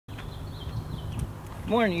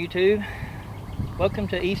Morning, YouTube. Welcome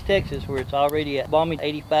to East Texas, where it's already at balmy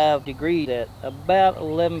 85 degrees at about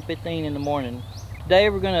 11:15 in the morning. Today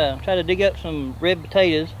we're gonna try to dig up some red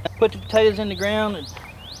potatoes. Put the potatoes in the ground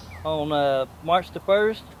on March the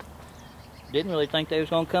 1st. Didn't really think they was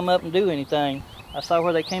gonna come up and do anything. I saw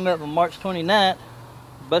where they came up on March 29th.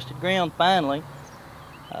 Busted ground finally.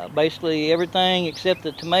 Basically everything except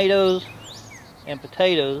the tomatoes and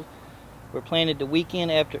potatoes were planted the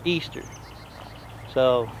weekend after Easter.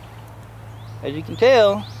 So, as you can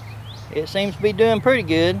tell, it seems to be doing pretty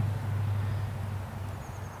good.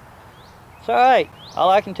 It's alright. All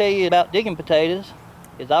I can tell you about digging potatoes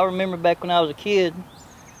is I remember back when I was a kid,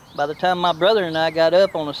 by the time my brother and I got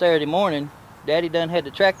up on a Saturday morning, Daddy done had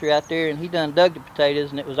the tractor out there and he done dug the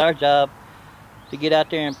potatoes, and it was our job to get out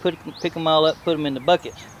there and pick them all up, put them in the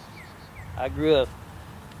buckets. I grew a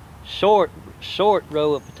short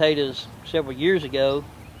row of potatoes several years ago.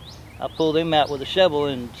 I pulled them out with a shovel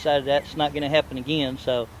and decided that's not going to happen again.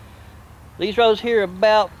 So these rows here are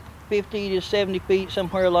about 50 to 70 feet,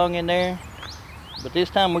 somewhere along in there. But this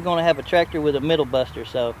time we're going to have a tractor with a middle buster.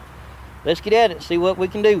 So let's get at it, see what we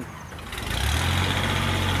can do.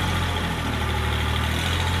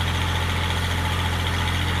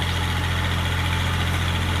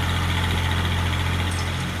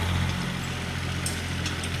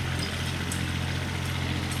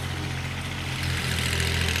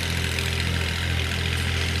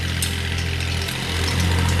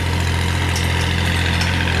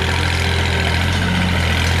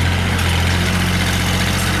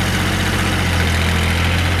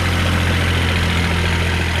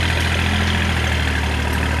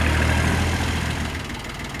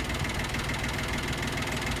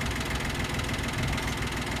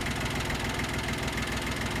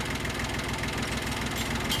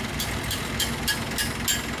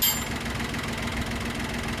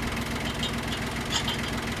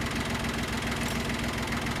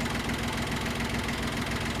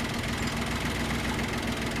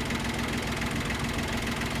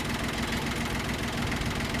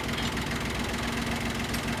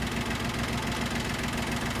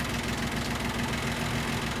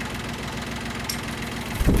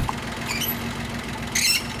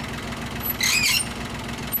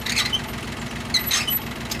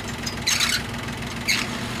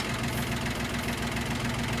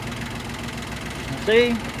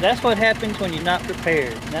 See, that's what happens when you're not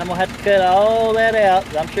prepared. Now I'm gonna have to cut all that out.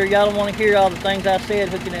 I'm sure y'all don't want to hear all the things I said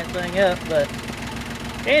hooking that thing up, but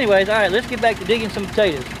anyways, all right, let's get back to digging some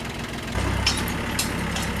potatoes.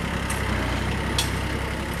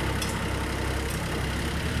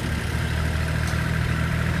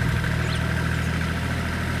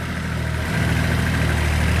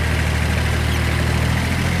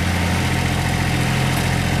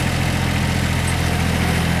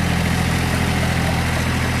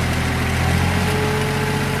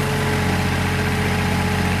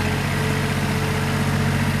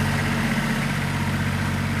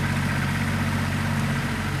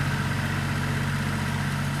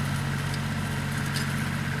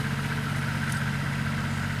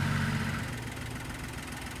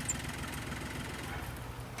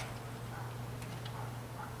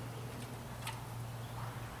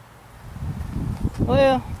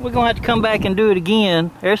 Well, we're gonna have to come back and do it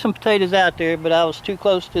again. There's some potatoes out there, but I was too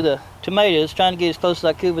close to the tomatoes, trying to get as close as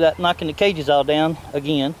I could without knocking the cages all down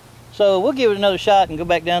again. So we'll give it another shot and go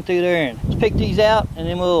back down through there and let's pick these out, and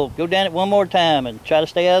then we'll go down it one more time and try to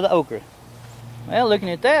stay out of the okra. Well, looking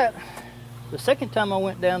at that, the second time I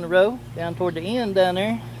went down the row, down toward the end down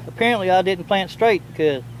there, apparently I didn't plant straight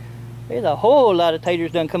because there's a whole lot of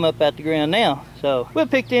taters done come up out the ground now. So we'll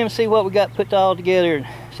pick them and see what we got put all together and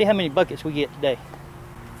see how many buckets we get today.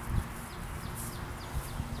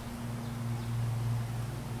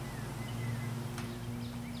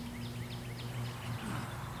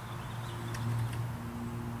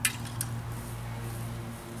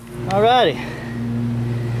 Alrighty,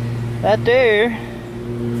 that there,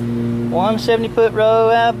 one 70-foot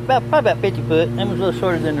row, probably about 50 foot. That was a little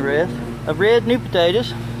shorter than the rest. Of red new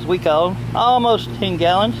potatoes, as we call them, almost 10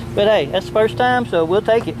 gallons. But hey, that's the first time, so we'll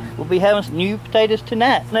take it. We'll be having some new potatoes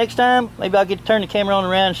tonight. Next time, maybe I'll get to turn the camera on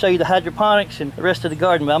around and show you the hydroponics and the rest of the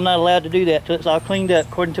garden, but I'm not allowed to do that till it's all cleaned up,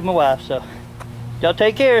 according to my wife. So, y'all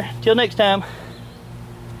take care. Till next time.